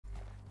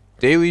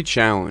Daily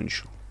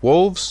challenge: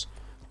 wolves,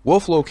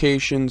 wolf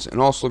locations,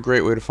 and also a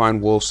great way to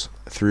find wolves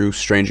through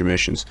stranger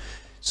missions.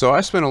 So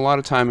I spent a lot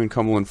of time in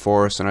Cumberland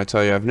Forest, and I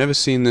tell you, I've never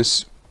seen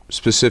this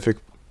specific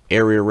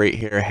area right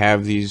here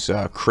have these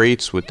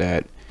crates with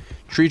that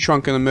tree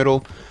trunk in the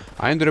middle.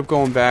 I ended up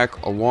going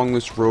back along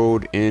this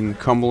road in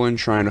Cumberland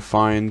trying to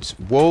find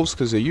wolves,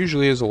 because there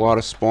usually is a lot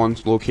of spawn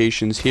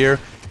locations here,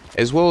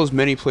 as well as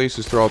many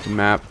places throughout the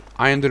map.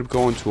 I ended up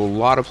going to a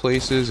lot of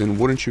places, and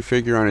wouldn't you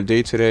figure on a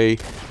day today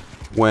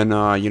when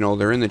you know,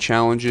 they're in the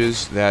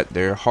challenges that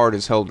they're hard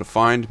as hell to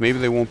find. Maybe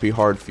they won't be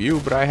hard for you,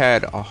 but I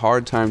had a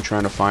hard time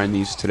trying to find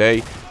these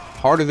today.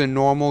 Harder than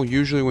normal.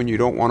 Usually when you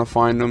don't want to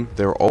find them,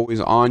 they're always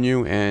on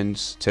you, and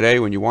today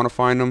when you want to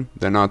find them,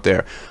 they're not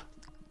there.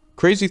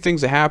 Crazy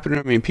things that happen.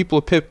 I mean, people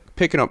are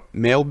picking up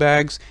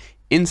mailbags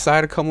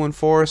inside of Cumberland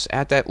Forest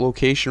at that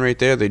location right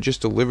there. They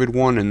just delivered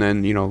one, and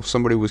then, you know,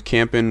 somebody was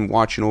camping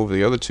watching over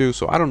the other two.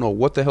 So I don't know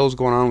what the hell's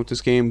going on with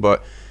this game,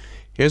 but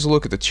here's a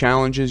look at the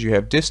challenges. You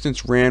have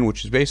distance ran,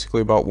 which is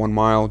basically about 1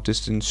 mile.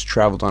 Distance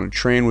traveled on a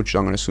train, which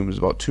I'm going to assume is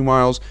about 2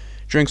 miles.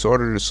 Drinks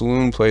ordered at a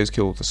saloon, players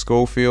killed with a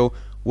Schofield.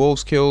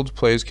 Wolves killed,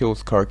 players killed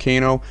with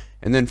Carcano.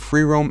 And then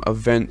free roam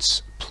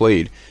events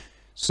played.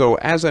 So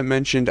as I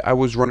mentioned, I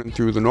was running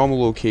through the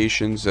normal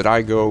locations that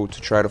I go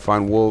to try to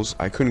find wolves.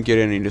 I couldn't get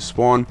any to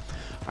spawn.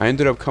 I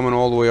ended up coming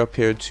all the way up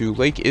here to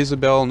Lake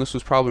Isabel, and this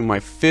was probably my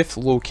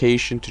 5th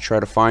location to try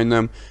to find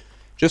them.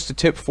 Just a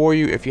tip for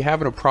you: if you're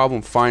having a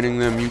problem finding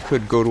them, you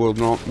could go to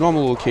a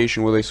normal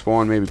location where they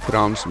spawn, maybe put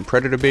on some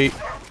predator bait,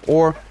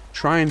 or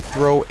try and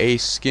throw a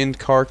skinned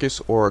carcass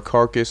or a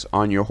carcass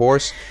on your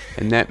horse,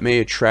 and that may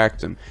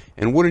attract them.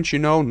 And wouldn't you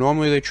know,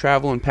 normally they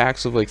travel in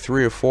packs of like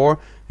 3 or 4,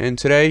 and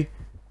today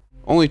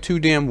only 2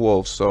 damn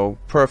wolves. So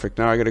perfect.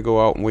 Now I gotta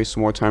go out and waste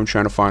some more time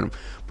trying to find them.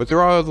 But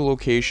there are other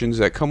locations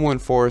at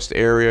Cumberland Forest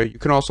area. You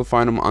can also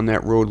find them on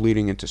that road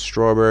leading into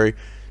Strawberry,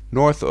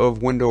 north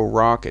of Window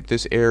Rock, at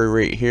this area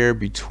right here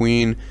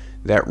between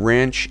that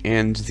ranch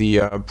and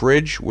the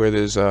bridge where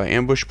there's an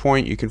ambush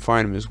point. You can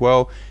find them as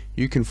well.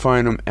 You can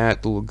find them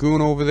at the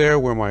lagoon over there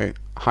where my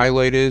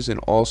highlight is, and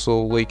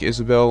also Lake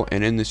Isabel,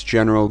 and in this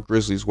general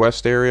Grizzlies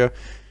West area.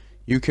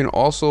 You can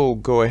also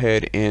go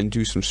ahead and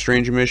do some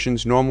stranger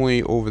missions.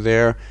 Normally over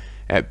there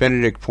at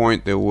Benedict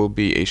Point there will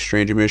be a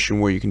stranger mission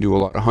where you can do a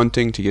lot of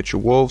hunting to get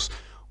your wolves.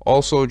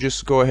 Also,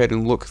 just go ahead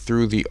and look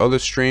through the other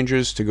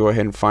strangers to go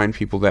ahead and find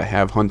people that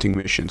have hunting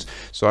missions.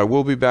 So I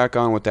will be back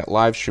on with that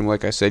live stream,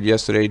 like I said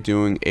yesterday,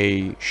 doing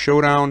a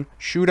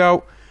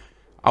shootout.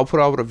 I'll put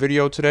out a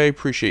video today.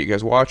 Appreciate you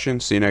guys watching.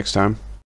 See you next time.